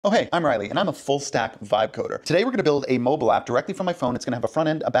Oh hey, I'm Riley, and I'm a full-stack vibe coder. Today we're going to build a mobile app directly from my phone. It's going to have a front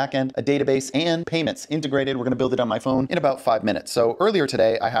end, a back end, a database, and payments integrated. We're going to build it on my phone in about 5 minutes. So earlier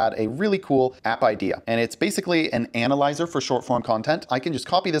today, I had a really cool app idea, and it's basically an analyzer for short-form content. I can just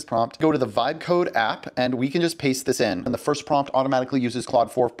copy this prompt, go to the vibe code app, and we can just paste this in. And the first prompt automatically uses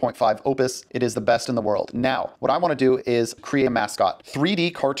Claude 4.5 Opus. It is the best in the world. Now, what I want to do is create a mascot.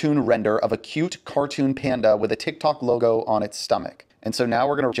 3D cartoon render of a cute cartoon panda with a TikTok logo on its stomach. And so now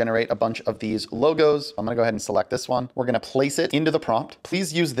we're going to generate a bunch of these logos. I'm going to go ahead and select this one. We're going to place it into the prompt.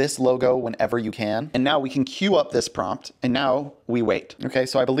 Please use this logo whenever you can. And now we can queue up this prompt. And now we wait. Okay,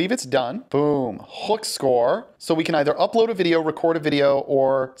 so I believe it's done. Boom. Hook score. So we can either upload a video, record a video,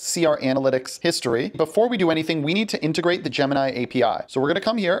 or see our analytics history. Before we do anything, we need to integrate the Gemini API. So we're going to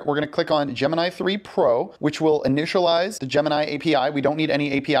come here. We're going to click on Gemini 3 Pro, which will initialize the Gemini API. We don't need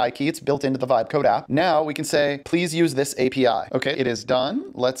any API key. It's built into the Vibe Code app. Now we can say, please use this API. Okay, it is done.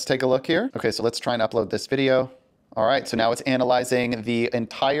 Let's take a look here. Okay, so let's try and upload this video. All right, so now it's analyzing the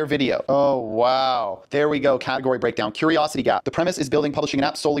entire video. Oh, wow. There we go, category breakdown. Curiosity gap. The premise is building, publishing an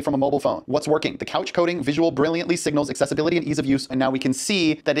app solely from a mobile phone. What's working? The couch coding visual brilliantly signals accessibility and ease of use, and now we can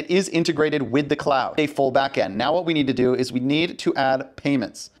see that it is integrated with the cloud, a full backend. Now what we need to do is we need to add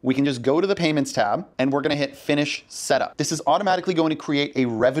payments. We can just go to the payments tab, and we're gonna hit finish setup. This is automatically going to create a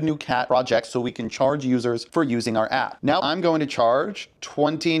revenue cat project so we can charge users for using our app. Now I'm going to charge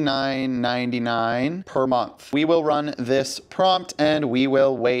 $29.99 per month. We will run this prompt and we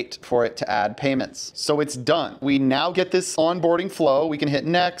will wait for it to add payments. So it's done. We now get this onboarding flow. We can hit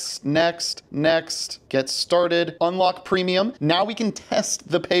next, next, next, get started, unlock premium. Now we can test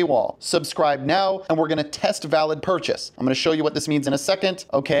the paywall. Subscribe now, and we're gonna test valid purchase. I'm gonna show you what this means in a second.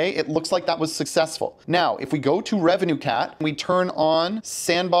 Okay, it looks like that was successful. Now, if we go to Revenue Cat, we turn on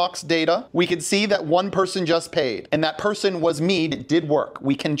sandbox data, we can see that one person just paid, and that person was me. It did work.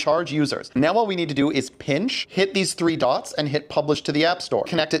 We can charge users. Now all we need to do is pinch, hit these 3 dots, and hit publish to the App Store.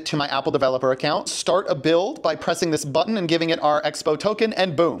 Connect it to my Apple developer account, start a build by pressing this button and giving it our Expo token,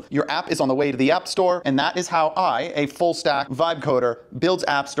 and boom, your app is on the way to the App Store. And that is how I, a full stack vibe coder, builds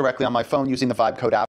apps directly on my phone using the Vibe Code app.